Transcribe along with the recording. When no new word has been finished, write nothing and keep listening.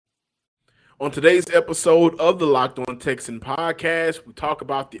On today's episode of the Locked On Texan podcast, we talk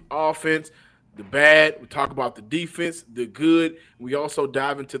about the offense, the bad, we talk about the defense, the good. We also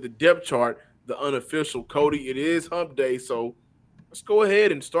dive into the depth chart, the unofficial. Cody, it is hump day, so let's go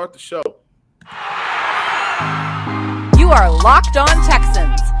ahead and start the show. You are Locked On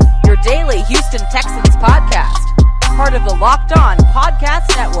Texans, your daily Houston Texans podcast, part of the Locked On Podcast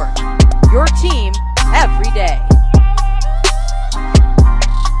Network, your team every day.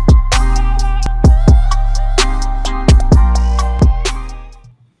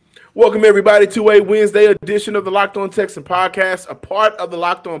 Welcome, everybody, to a Wednesday edition of the Locked On Texan podcast, a part of the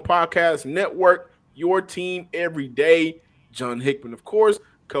Locked On Podcast Network, your team every day. John Hickman, of course,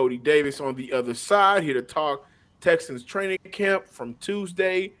 Cody Davis on the other side, here to talk Texans training camp from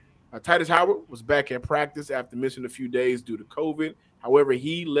Tuesday. Titus Howard was back at practice after missing a few days due to COVID. However,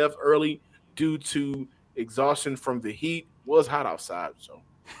 he left early due to exhaustion from the heat. It was hot outside, so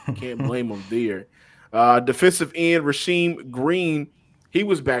can't blame him there. Defensive end Rasheem Green, he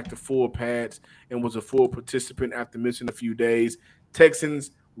was back to full pads and was a full participant after missing a few days.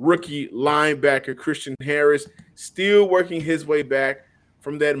 Texans rookie linebacker Christian Harris still working his way back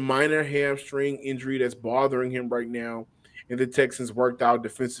from that minor hamstring injury that's bothering him right now. And the Texans worked out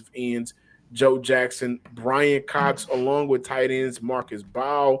defensive ends Joe Jackson, Brian Cox, along with tight ends Marcus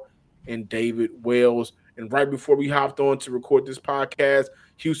Bow and David Wells. And right before we hopped on to record this podcast,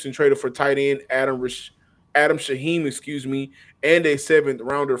 Houston traded for tight end Adam Shaheen, and a seventh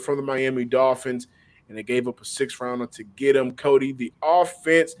rounder from the Miami Dolphins, and they gave up a sixth rounder to get him. Cody, the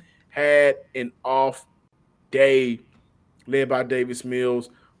offense had an off day led by Davis Mills,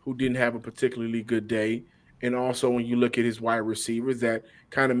 who didn't have a particularly good day. And also when you look at his wide receivers, that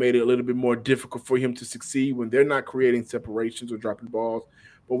kind of made it a little bit more difficult for him to succeed when they're not creating separations or dropping balls.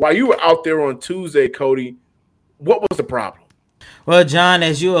 But while you were out there on Tuesday, Cody, what was the problem? Well, John,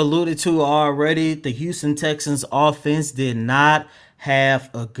 as you alluded to already, the Houston Texans offense did not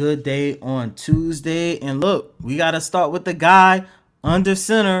have a good day on Tuesday. And look, we got to start with the guy under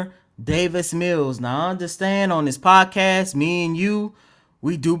center, Davis Mills. Now, I understand on this podcast, me and you,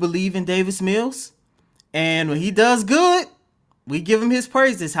 we do believe in Davis Mills. And when he does good, we give him his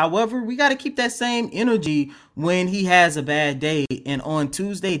praises. However, we got to keep that same energy when he has a bad day. And on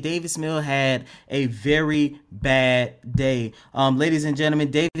Tuesday, Davis Mills had a very bad day. Ladies and gentlemen,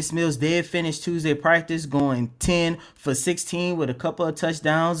 Davis Mills did finish Tuesday practice going 10 for 16 with a couple of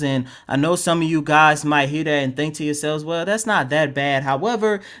touchdowns. And I know some of you guys might hear that and think to yourselves, well, that's not that bad.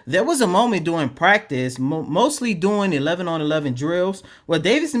 However, there was a moment during practice, mostly doing 11-on-11 drills, where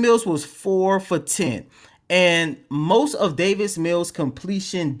Davis Mills was 4 for 10. And most of Davis Mills'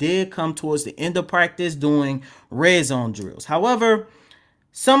 completion did come towards the end of practice doing red zone drills. However,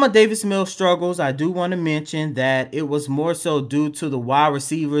 some of Davis Mills' struggles, I do want to mention that it was more so due to the wide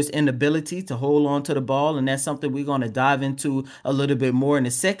receivers' inability to hold on to the ball. And that's something we're going to dive into a little bit more in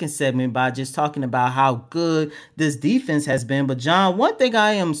the second segment by just talking about how good this defense has been. But John, one thing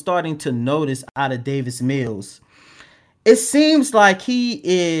I am starting to notice out of Davis Mills, it seems like he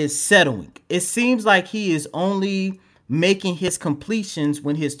is settling. It seems like he is only making his completions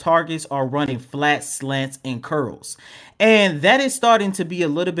when his targets are running flat, slants, and curls. And that is starting to be a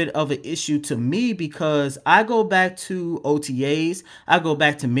little bit of an issue to me because I go back to OTAs, I go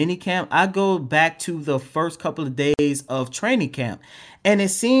back to minicamp, I go back to the first couple of days of training camp. And it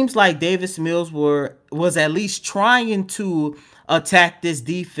seems like Davis Mills was at least trying to attack this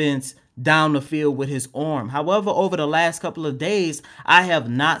defense down the field with his arm. However, over the last couple of days, I have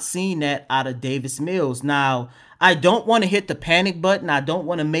not seen that out of Davis Mills. Now, I don't want to hit the panic button. I don't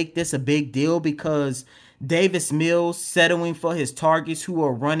want to make this a big deal because Davis Mills settling for his targets who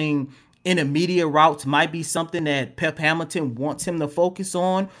are running intermediate routes might be something that Pep Hamilton wants him to focus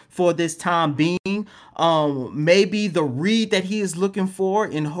on for this time being. Maybe the read that he is looking for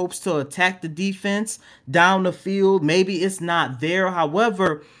in hopes to attack the defense down the field, maybe it's not there.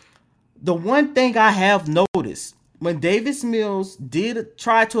 However, the one thing I have noticed, when Davis Mills did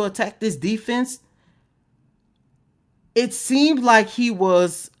try to attack this defense, it seemed like he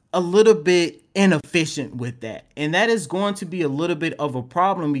was a little bit inefficient with that. And that is going to be a little bit of a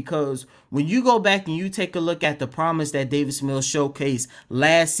problem because when you go back and you take a look at the promise that Davis Mills showcased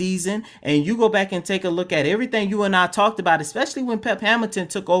last season, and you go back and take a look at everything you and I talked about, especially when Pep Hamilton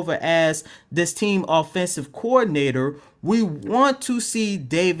took over as this team offensive coordinator, we want to see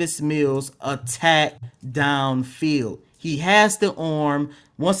Davis Mills attack downfield. He has the arm.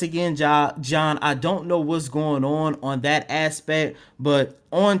 Once again, John, I don't know what's going on that aspect, but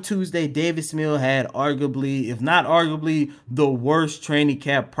on Tuesday, Davis Mills had arguably, if not arguably, the worst training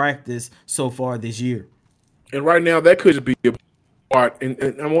camp practice so far this year. And right now, that could be part,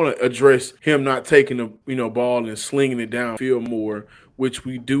 and I want to address him not taking the ball and slinging it downfield more, which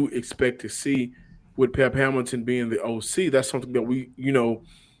we do expect to see with Pep Hamilton being the OC. That's something that we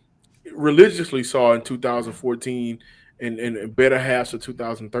religiously saw in 2014 and better halves of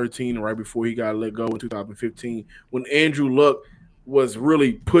 2013, right before he got let go in 2015, when Andrew Luck was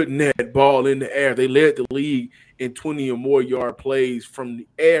really putting that ball in the air. They led the league in 20 or more yard plays from the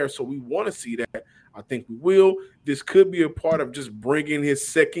air, so we want to see that. I think we will. This could be a part of just bringing his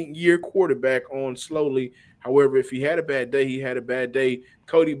second-year quarterback on slowly. However, if he had a bad day, he had a bad day.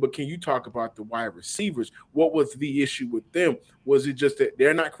 Cody, but can you talk about the wide receivers? What was the issue with them? Was it just that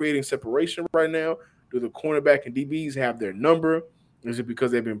they're not creating separation right now? Do the cornerback and DBs have their number? Is it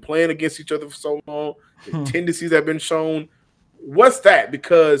because they've been playing against each other for so long? The tendencies have been shown. What's that?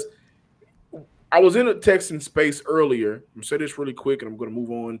 Because I was in a Texan space earlier. I'm going to say this really quick, and I'm going to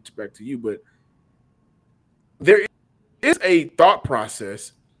move on back to you. But there is a thought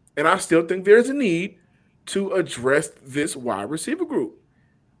process, and I still think there's a need to address this wide receiver group.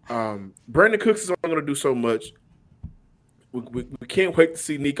 Brandon Cooks is only going to do so much. We can't wait to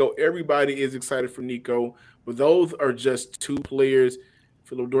see Nico. Everybody is excited for Nico, but those are just two players.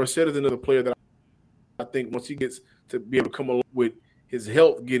 Philip Dorsett is another player that I think once he gets to be able to come along with his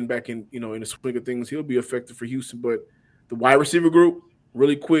health, getting back in the swing of things, he'll be effective for Houston. But the wide receiver group,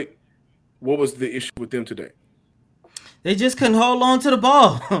 really quick, what was the issue with them today? They just couldn't hold on to the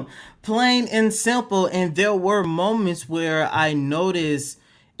ball, plain and simple. And there were moments where I noticed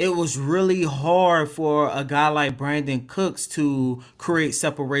it was really hard for a guy like Brandon Cooks to create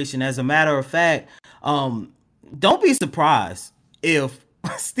separation. As a matter of fact, don't be surprised if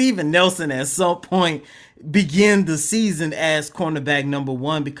Steven Nelson at some point began the season as cornerback number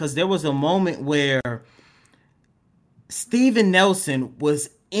one, because there was a moment where Steven Nelson was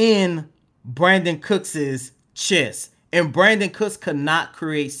in Brandon Cooks's chest, and Brandon Cooks could not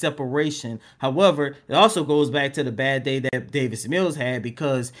create separation. However, it also goes back to the bad day that Davis Mills had,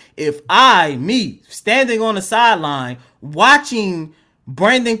 because if me, standing on the sideline, watching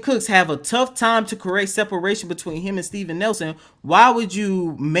Brandon Cooks have a tough time to create separation between him and Steven Nelson, why would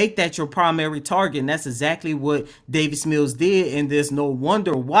you make that your primary target? And that's exactly what Davis Mills did, and there's no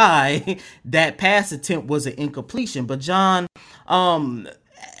wonder why that pass attempt was an incompletion. But John,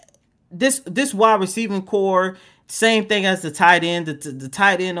 this wide receiving core, same thing as the tight end. The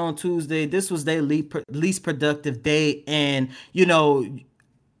tight end on Tuesday, this was their least productive day. And,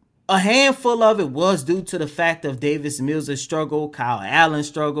 a handful of it was due to the fact of Davis Mills' struggle, Kyle Allen's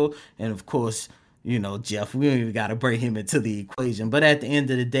struggle, and, of course, Jeff, we don't even got to bring him into the equation. But at the end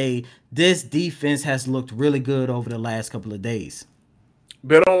of the day, this defense has looked really good over the last couple of days.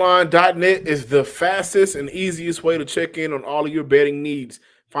 BetOnline.net is the fastest and easiest way to check in on all of your betting needs.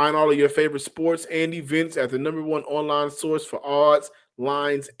 Find all of your favorite sports and events at the #1 online source for odds,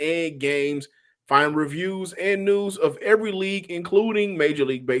 lines, and games. Find reviews and news of every league, including Major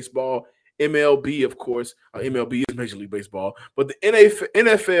League Baseball, MLB, of course. MLB is Major League Baseball, but the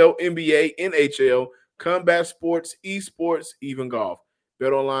NFL, NBA, NHL, combat sports, esports, even golf.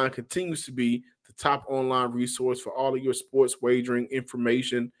 BetOnline continues to be the top online resource for all of your sports wagering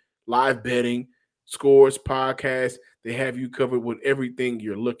information, live betting, scores, podcasts. They have you covered with everything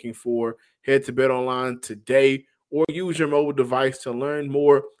you're looking for. Head to BetOnline today or use your mobile device to learn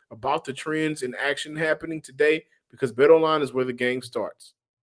more about the trends and action happening today, because BetOnline is where the game starts.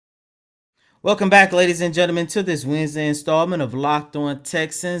 Welcome back, ladies and gentlemen, to this Wednesday installment of Locked On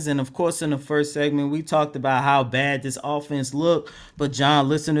Texans. And, of course, in the first segment, we talked about how bad this offense looked. But, John,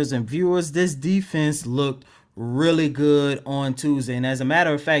 listeners and viewers, this defense looked really good on Tuesday. And as a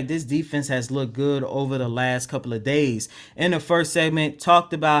matter of fact, this defense has looked good over the last couple of days. In the first segment,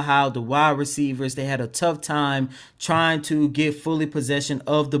 talked about how the wide receivers, they had a tough time trying to get fully possession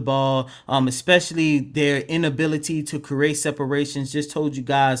of the ball, especially their inability to create separations. Just told you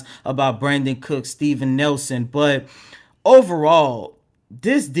guys about Brandon Cooks, Steven Nelson. But overall,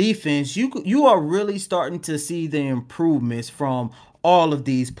 this defense, you are really starting to see the improvements from all of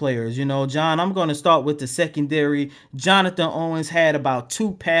these players. John, I'm going to start with the secondary. Jonathan Owens had about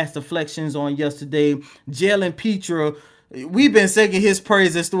 2 pass deflections on yesterday. Jalen Petra, we've been singing his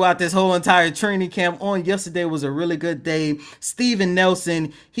praises throughout this whole entire training camp. On yesterday was a really good day. Steven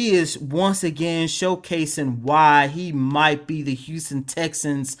Nelson, he is once again showcasing why he might be the Houston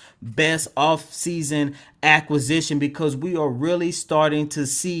Texans' best offseason acquisition, because we are really starting to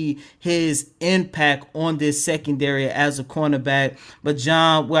see his impact on this secondary as a cornerback. But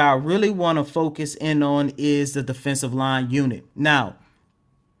John, where I really want to focus in on is the defensive line unit. Now,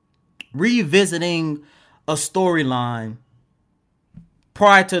 revisiting a storyline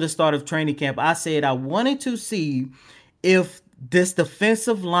prior to the start of training camp, I said I wanted to see if this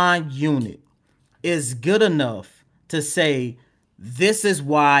defensive line unit is good enough to say this is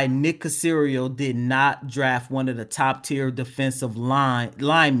why Nick Caserio did not draft one of the top tier defensive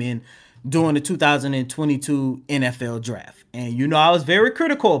linemen during the 2022 NFL draft. And I was very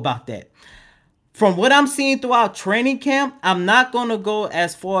critical about that. From what I'm seeing throughout training camp, I'm not going to go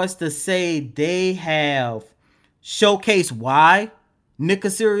as far as to say they have showcased why Nick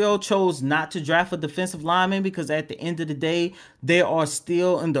Caserio chose not to draft a defensive lineman, because at the end of the day, they are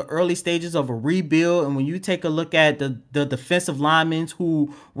still in the early stages of a rebuild. And when you take a look at the defensive linemen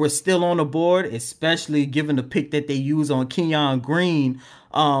who were still on the board, especially given the pick that they use on Kenyon Green,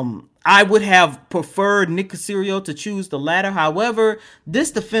 I would have preferred Nick Caserio to choose the latter. However,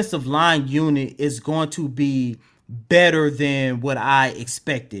 this defensive line unit is going to be better than what I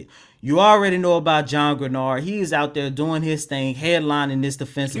expected. You already know about John Grenard. He is out there doing his thing, headlining this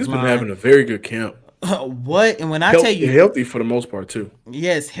defensive line. He's been having a very good camp. What? And when I tell you, healthy for the most part too.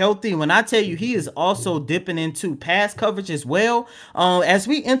 Yes, healthy. When I tell you, he is also dipping into pass coverage as well. As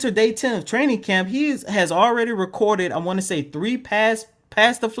we enter day 10 of training camp, has already recorded, I want to say, 3 pass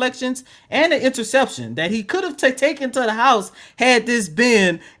deflections and an interception that he could have taken to the house had this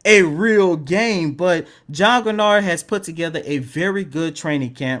been a real game. But John Grenard has put together a very good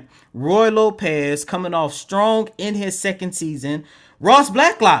training camp. Roy Lopez coming off strong in his second season. Ross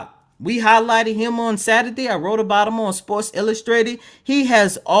Blacklock, we highlighted him on Saturday. I wrote about him on Sports Illustrated. He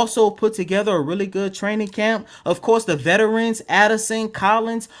has also put together a really good training camp. Of course, the veterans, Addison,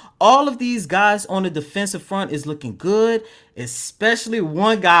 Collins, all of these guys on the defensive front is looking good, especially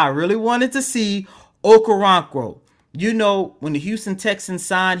one guy I really wanted to see, Okoronkwo. When the Houston Texans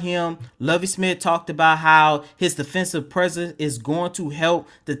signed him, Lovie Smith talked about how his defensive presence is going to help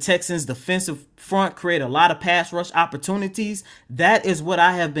the Texans' defensive front create a lot of pass rush opportunities. That is what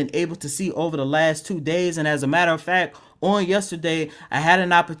I have been able to see over the last 2 days. And as a matter of fact, on yesterday, I had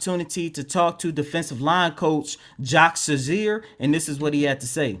an opportunity to talk to defensive line coach Jacques Shazier, and this is what he had to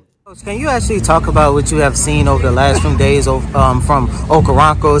say. Can you actually talk about what you have seen over the last few days from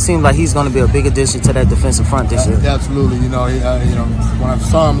Okoronkwo? It seems like he's going to be a big addition to that defensive front this year. Absolutely. When I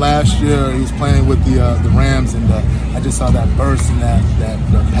saw him last year, he was playing with the Rams, and I just saw that burst and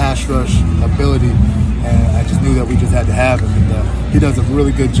that pass rush ability, and I just knew that we just had to have him. And he does a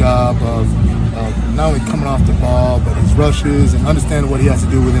really good job of not only coming off the ball, but his rushes and understanding what he has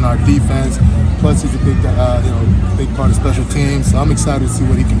to do within our defense. Plus, he's a big part of special teams. So I'm excited to see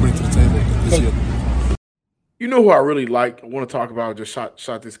what he can bring to the table this year. You know who I really like? I want to talk about. Just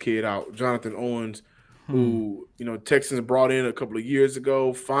shot this kid out, Jonathan Owens, who Texans brought in a couple of years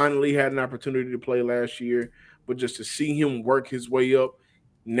ago. Finally had an opportunity to play last year, but just to see him work his way up,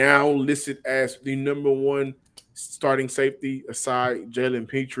 now listed as the number 1 starting safety aside Jalen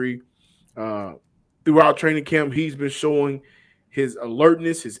Petrie. Throughout training camp, he's been showing his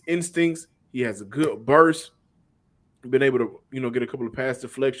alertness, his instincts. He has a good burst. Been able to, get a couple of pass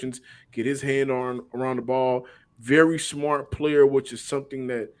deflections, get his hand around the ball. Very smart player, which is something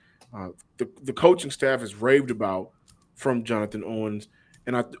that the coaching staff has raved about from Jonathan Owens.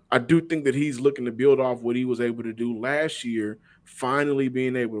 And I do think that he's looking to build off what he was able to do last year, finally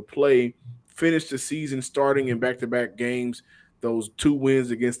being able to play, finish the season starting in back-to-back games, those 2 wins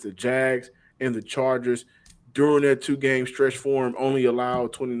against the Jags and the Chargers. During that 2-game stretch for him, only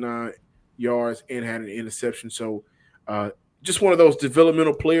allowed 29 yards and had an interception. So just one of those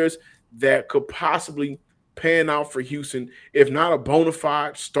developmental players that could possibly pan out for Houston, if not a bona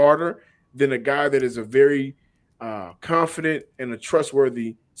fide starter, then a guy that is a very confident and a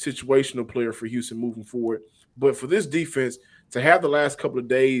trustworthy situational player for Houston moving forward. But for this defense to have the last couple of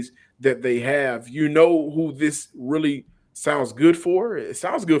days that they have, who this really sounds good for? It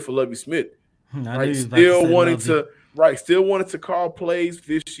sounds good for Lovie Smith. Right? Still wanted to call plays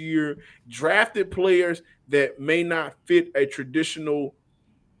this year, drafted players that may not fit a traditional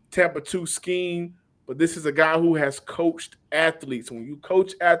Tampa 2 scheme, but this is a guy who has coached athletes. When you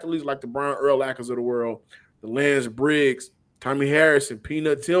coach athletes like the Brian Urlachers of the world, the Lance Briggs, Tommy Harrison,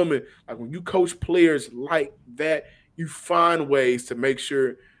 Peanut Tillman, like when you coach players like that, you find ways to make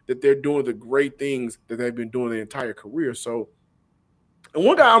sure that they're doing the great things that they've been doing their entire career. So, and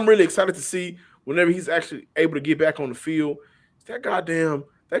one guy I'm really excited to see whenever he's actually able to get back on the field is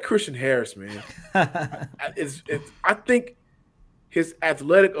that Christian Harris, man. I think his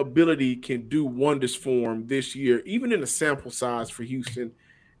athletic ability can do wonders for him this year, even in a sample size for Houston.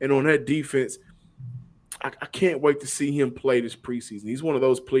 And on that defense, I can't wait to see him play this preseason. He's one of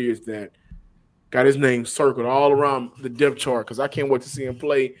those players that got his name circled all around the depth chart because I can't wait to see him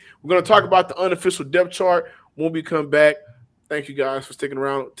play. We're going to talk about the unofficial depth chart when we come back. Thank you guys for sticking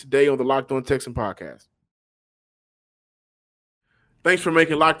around today on the Locked On Texans podcast. Thanks for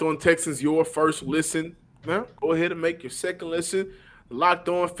making Locked On Texans your first listen. Now, go ahead and make your second listen. The Locked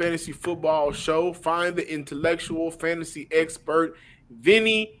On Fantasy Football Show. Find the intellectual fantasy expert,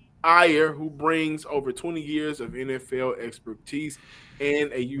 Vinny Iyer, who brings over 20 years of NFL expertise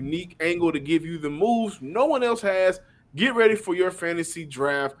and a unique angle to give you the moves no one else has. Get ready for your fantasy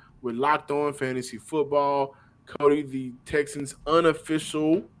draft with Locked On Fantasy Football. Cody, the Texans'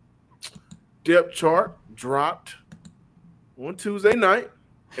 unofficial depth chart dropped on Tuesday night,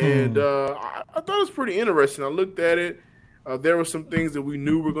 and I thought it was pretty interesting. I looked at it. There were some things that we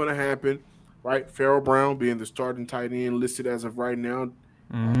knew were going to happen, right? Farrell Brown being the starting tight end listed as of right now.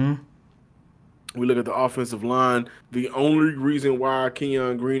 Mm-hmm. We look at the offensive line. The only reason why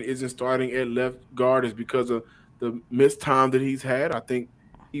Kenyon Green isn't starting at left guard is because of the missed time that he's had. I think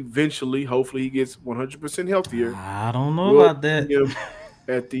eventually, hopefully, he gets 100% healthier. I don't know about that.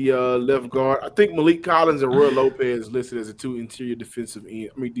 At the left guard, I think Malik Collins and Roy Lopez listed as the two interior defensive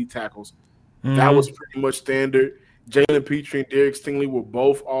D tackles. Mm-hmm. That was pretty much standard. Jalen Petrie and Derek Stingley were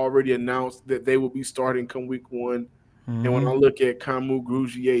both already announced that they will be starting come week 1. Mm-hmm. And when I look at Kamu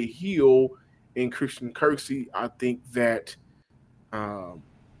Grugier-Hill and Christian Kirksey, I think that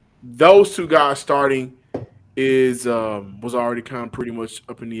those two guys starting was already kind of pretty much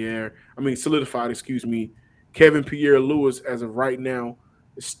up in the air. I mean, solidified, Kevin Pierre-Louis, as of right now,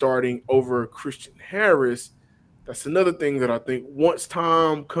 is starting over Christian Harris. That's another thing that I think once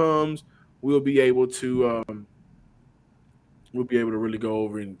time comes, we'll be able to really go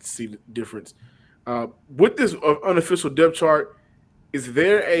over and see the difference. With this unofficial depth chart, is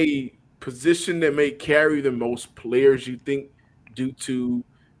there a position that may carry the most players, you think, due to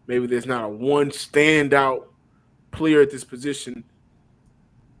maybe there's not a one standout player at this position?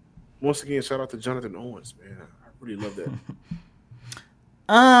 Once again, shout out to Jonathan Owens, man. I really love that.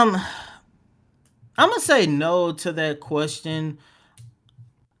 I'm gonna say no to that question.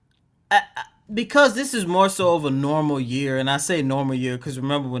 Because this is more so of a normal year, and I say normal year because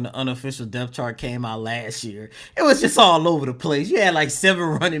remember when the unofficial depth chart came out last year, it was just all over the place. You had like 7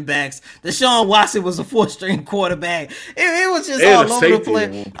 running backs. Deshaun Watson was a 4th-string quarterback. It was just all over the place.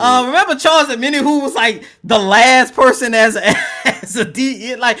 Remember Charles Omenihu was like the last person as a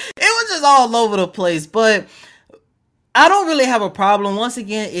D. Like it was just all over the place. But I don't really have a problem. Once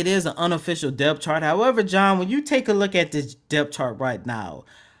again, it is an unofficial depth chart. However, John, when you take a look at this depth chart right now,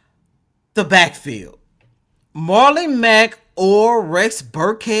 the backfield, Marlon Mack or Rex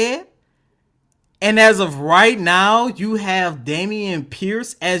Burkhead. And as of right now, you have Dameon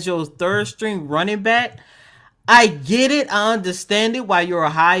Pierce as your 3rd-string running back. I get it. I understand it why you're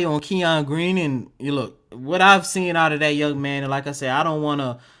high on Kenyon Green. And you look, what I've seen out of that young man, and like I said, I don't want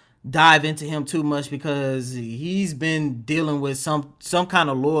to dive into him too much because he's been dealing with some kind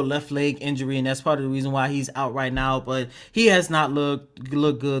of lower left leg injury, and that's part of the reason why he's out right now. But he has not looked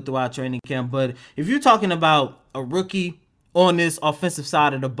good throughout training camp. But if you're talking about a rookie on this offensive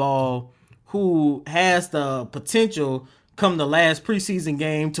side of the ball who has the potential come the last preseason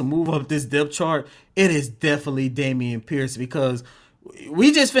game to move up this depth chart, it is definitely Dameon Pierce, because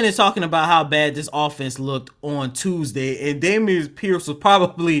we just finished talking about how bad this offense looked on Tuesday, and Dameon Pierce was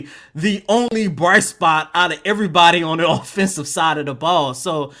probably the only bright spot out of everybody on the offensive side of the ball.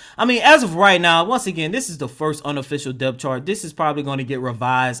 So, I mean, as of right now, once again, this is the first unofficial depth chart. This is probably going to get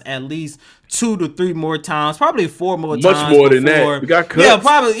revised at least 2 to 3 more times, probably 4 more times. Much more than that. We got cuts. Yeah,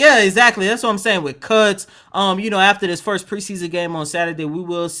 probably. Yeah, exactly. That's what I'm saying with cuts. After this first preseason game on Saturday, we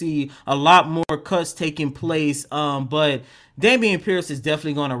will see a lot more cuts taking place. But Dameon Pierce is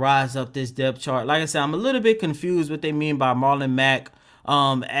definitely going to rise up this depth chart. Like I said, I'm a little bit confused what they mean by Marlon Mack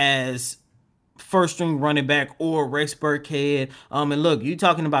as 1st-string running back or Rex Burkhead. And look, you're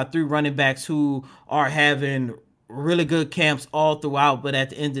talking about 3 running backs who are having really good camps all throughout, but at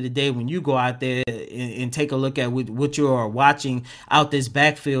the end of the day, when you go out there and take a look at what you are watching out this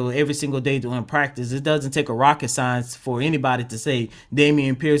backfield every single day during practice, it doesn't take a rocket science for anybody to say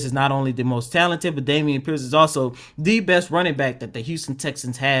Dameon Pierce is not only the most talented, but Dameon Pierce is also the best running back that the Houston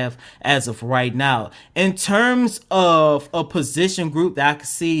Texans have as of right now. In terms of a position group that I can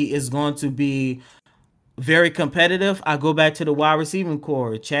see is going to be very competitive, I go back to the wide receiving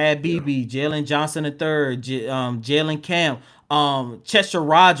core: Chad Beebe, Jalen Johnson III, Jalen Camp, Chester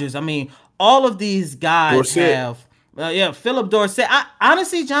Rogers. I mean, all of these guys Dorsett. have Philip Dorsett.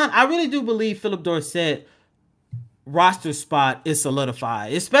 Honestly, John, I really do believe Philip Dorsett roster spot is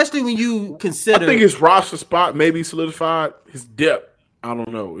solidified, especially when you consider. I think his roster spot may be solidified. His depth I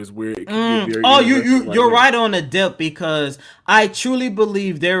don't know. It's where it can get very you're right on the depth, because I truly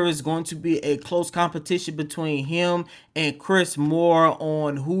believe there is going to be a close competition between him and Chris Moore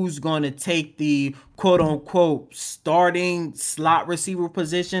on who's going to take the quote-unquote starting slot receiver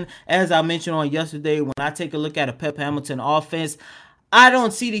position. As I mentioned on yesterday, when I take a look at a Pep Hamilton offense, I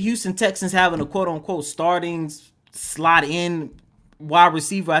don't see the Houston Texans having a quote-unquote starting slot in wide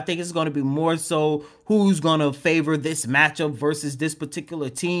receiver. I think it's going to be more so who's going to favor this matchup versus this particular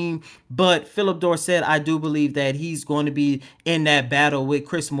team. But Philip Dorsett, I do believe that he's going to be in that battle with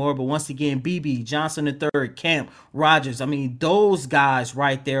Chris Moore. But once again, BB, Johnson III, Camp, Rogers, I mean, those guys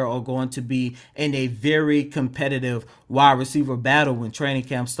right there are going to be in a very competitive wide receiver battle when training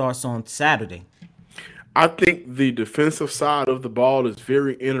camp starts on Saturday. I think the defensive side of the ball is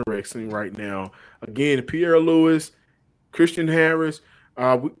very interesting right now. Again, Pierre Lewis, Christian Harris,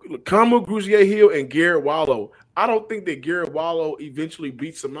 Kamu Grugier-Hill, and Garrett Wallow. I don't think that Garrett Wallow eventually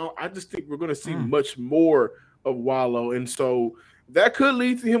beats him out. I just think we're going to see much more of Wallow. And so that could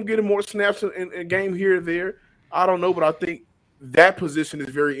lead to him getting more snaps in a game here or there. I don't know, but I think that position is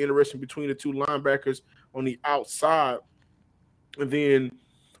very interesting between the two linebackers on the outside. And then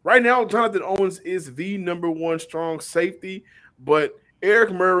right now, Jonathan Owens is the number one strong safety, but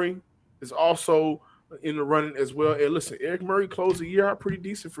Eric Murray is also in the running as well. And listen, Eric Murray closed the year out pretty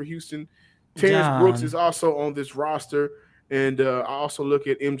decent for Houston. Terrence Brooks is also on this roster. And I also look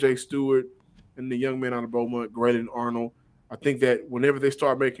at MJ Stewart and the young man out of Beaumont, Graydon Arnold. I think that whenever they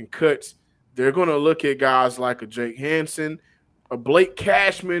start making cuts, they're going to look at guys like a Jake Hansen, a Blake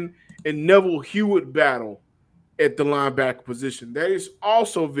Cashman, and Neville Hewitt battle at the linebacker position. That is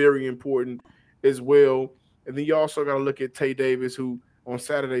also very important as well. And then you also got to look at Tay Davis, who on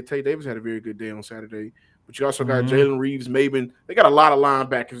Saturday, Tay Davis had a very good day on Saturday. But you also got Jalen Reeves, Maben. They got a lot of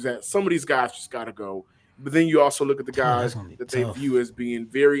linebackers that some of these guys just got to go. But then you also look at the guys that they view as being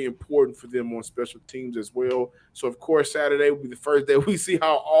very important for them on special teams as well. So, of course, Saturday will be the first day we see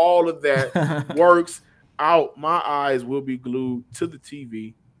how all of that works out. My eyes will be glued to the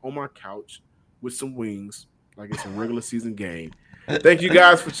TV on my couch with some wings like it's a regular season game. Thank you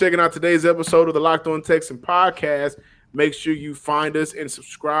guys for checking out today's episode of the Locked On Texan podcast. Make sure you find us and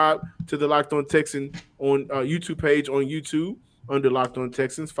subscribe to the Locked On Texan on YouTube page on YouTube under Locked On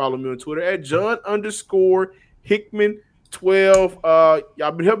Texans. Follow me on Twitter at John_Hickman12.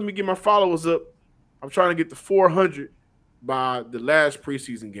 Y'all been helping me get my followers up. I'm trying to get to 400 by the last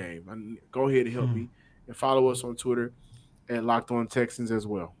preseason game. Go ahead and help me and follow us on Twitter at Locked On Texans as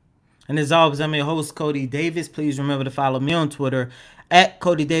well. And as always, I'm your host, Cody Davis. Please remember to follow me on Twitter at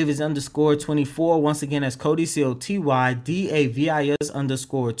CodyDavis_24. Once again, that's Cody,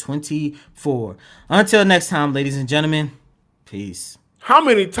 COTYDAVIS_24. Until next time, ladies and gentlemen, peace. How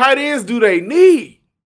many tight ends do they need?